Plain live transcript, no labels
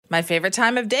My favorite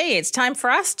time of day. It's time for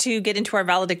us to get into our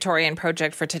valedictorian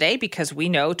project for today because we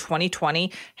know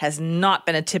 2020 has not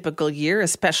been a typical year,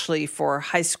 especially for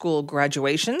high school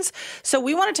graduations. So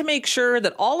we wanted to make sure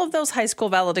that all of those high school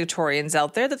valedictorians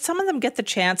out there, that some of them get the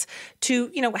chance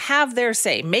to, have their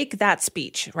say, make that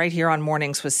speech right here on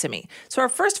Mornings with Simi. So our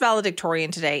first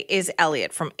valedictorian today is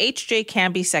Elliot from H.J.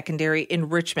 Canby Secondary in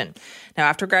Richmond. Now,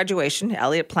 after graduation,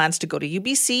 Elliot plans to go to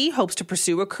UBC, hopes to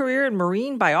pursue a career in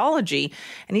marine biology,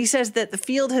 and he says that the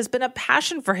field has been a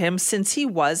passion for him since he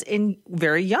was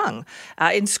very young.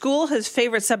 In school, his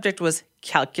favorite subject was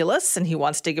calculus, and he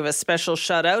wants to give a special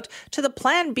shout out to the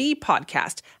Plan B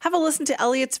podcast. Have a listen to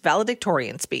Elliot's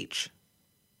valedictorian speech.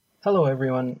 Hello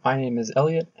everyone, my name is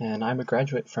Elliot, and I'm a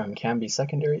graduate from Canby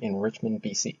Secondary in Richmond,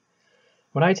 BC.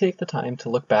 When I take the time to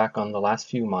look back on the last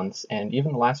few months and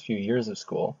even the last few years of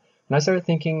school, and I started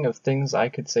thinking of things I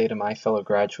could say to my fellow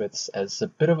graduates as a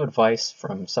bit of advice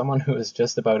from someone who is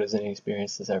just about as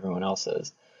inexperienced as everyone else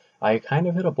is, I kind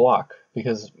of hit a block,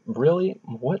 because really,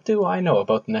 what do I know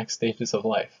about the next stages of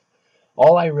life?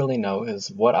 All I really know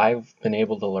is what I've been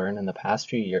able to learn in the past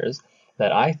few years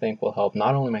that I think will help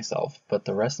not only myself, but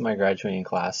the rest of my graduating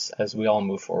class as we all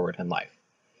move forward in life.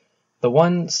 The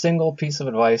one single piece of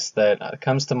advice that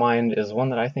comes to mind is one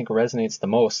that I think resonates the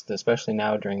most, especially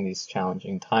now during these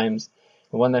challenging times,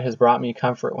 the one that has brought me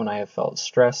comfort when I have felt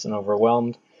stressed and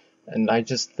overwhelmed, and I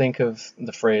just think of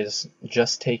the phrase,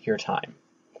 just take your time.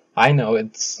 I know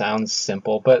it sounds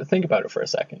simple, but think about it for a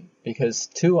second, because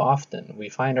too often we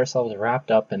find ourselves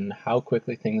wrapped up in how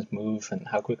quickly things move and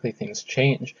how quickly things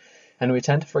change, and we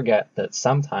tend to forget that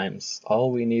sometimes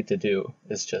all we need to do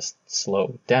is just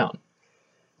slow down.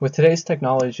 With today's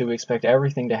technology, we expect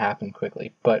everything to happen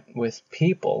quickly, but with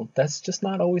people, that's just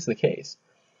not always the case.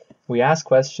 We ask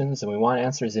questions and we want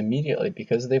answers immediately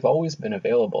because they've always been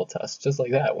available to us, just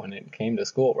like that when it came to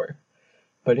schoolwork.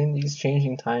 But in these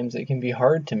changing times, it can be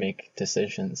hard to make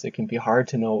decisions, it can be hard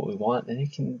to know what we want, and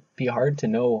it can be hard to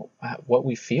know what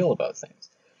we feel about things.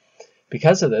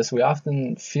 Because of this, we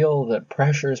often feel that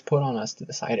pressure is put on us to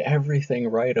decide everything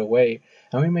right away,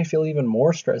 and we may feel even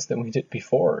more stressed than we did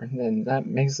before, and that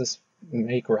makes us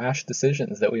make rash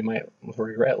decisions that we might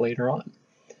regret later on.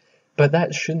 But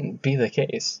that shouldn't be the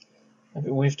case.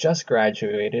 We've just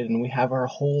graduated, and we have our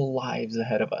whole lives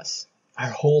ahead of us.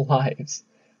 Our whole lives.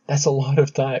 That's a lot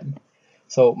of time.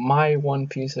 So my one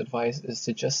piece of advice is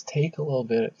to just take a little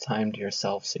bit of time to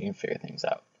yourself so you can figure things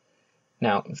out.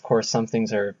 Now, of course, some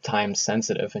things are time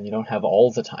sensitive and you don't have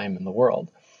all the time in the world,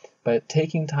 but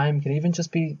taking time can even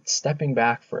just be stepping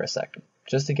back for a second,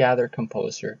 just to gather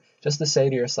composure, just to say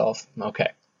to yourself,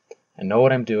 okay, I know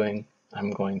what I'm doing,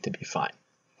 I'm going to be fine.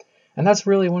 And that's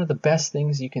really one of the best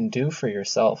things you can do for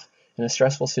yourself in a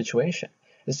stressful situation,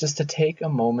 is just to take a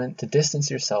moment to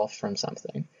distance yourself from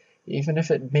something, even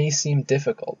if it may seem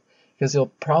difficult, because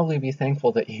you'll probably be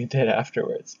thankful that you did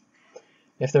afterwards.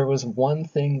 If there was one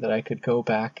thing that I could go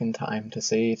back in time to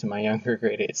say to my younger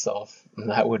grade 8 self,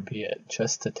 that would be it,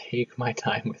 just to take my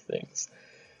time with things.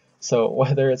 So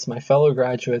whether it's my fellow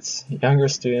graduates, younger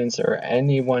students, or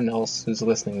anyone else who's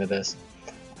listening to this,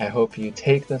 I hope you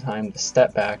take the time to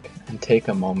step back and take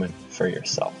a moment for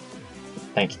yourself.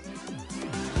 Thank you.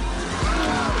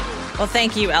 Well,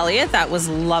 thank you, Elliot. That was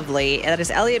lovely. That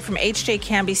is Elliot from H.J.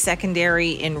 Canby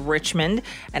Secondary in Richmond.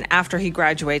 And after he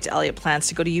graduates, Elliot plans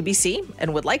to go to UBC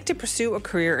and would like to pursue a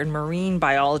career in marine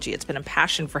biology. It's been a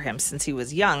passion for him since he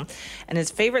was young. And his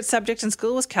favorite subject in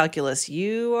school was calculus.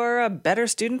 You are a better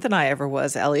student than I ever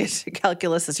was, Elliot.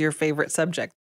 Calculus is your favorite subject.